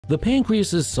The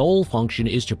pancreas's sole function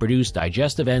is to produce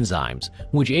digestive enzymes,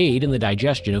 which aid in the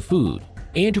digestion of food,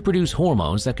 and to produce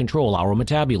hormones that control our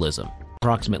metabolism.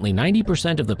 Approximately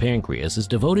 90% of the pancreas is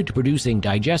devoted to producing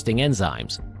digesting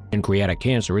enzymes. Pancreatic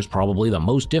cancer is probably the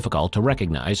most difficult to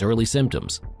recognize early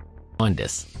symptoms.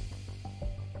 Jaundice.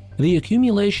 The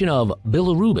accumulation of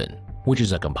bilirubin, which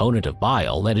is a component of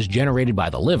bile that is generated by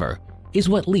the liver, is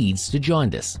what leads to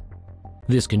jaundice.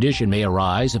 This condition may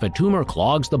arise if a tumor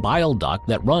clogs the bile duct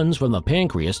that runs from the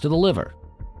pancreas to the liver.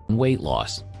 Weight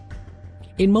loss.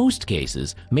 In most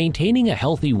cases, maintaining a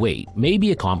healthy weight may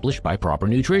be accomplished by proper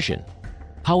nutrition.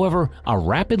 However, a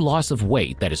rapid loss of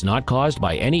weight that is not caused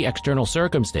by any external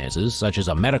circumstances, such as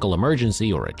a medical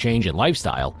emergency or a change in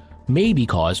lifestyle, may be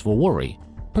cause for worry,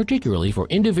 particularly for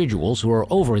individuals who are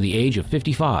over the age of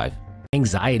 55.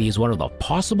 Anxiety is one of the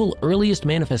possible earliest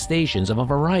manifestations of a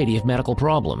variety of medical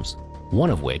problems, one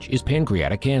of which is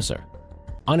pancreatic cancer.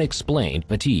 Unexplained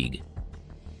fatigue.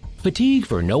 Fatigue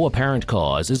for no apparent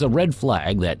cause is a red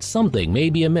flag that something may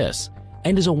be amiss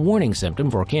and is a warning symptom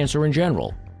for cancer in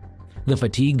general. The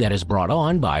fatigue that is brought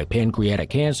on by pancreatic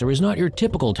cancer is not your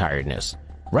typical tiredness.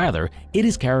 Rather, it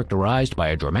is characterized by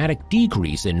a dramatic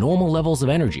decrease in normal levels of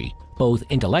energy, both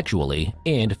intellectually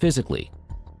and physically.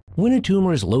 When a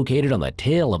tumor is located on the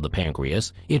tail of the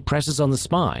pancreas, it presses on the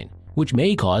spine, which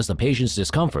may cause the patient's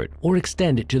discomfort or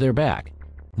extend it to their back.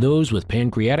 Those with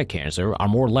pancreatic cancer are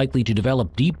more likely to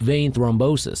develop deep vein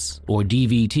thrombosis, or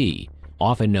DVT,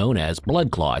 often known as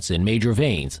blood clots in major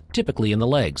veins, typically in the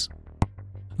legs.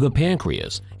 The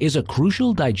pancreas is a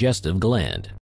crucial digestive gland.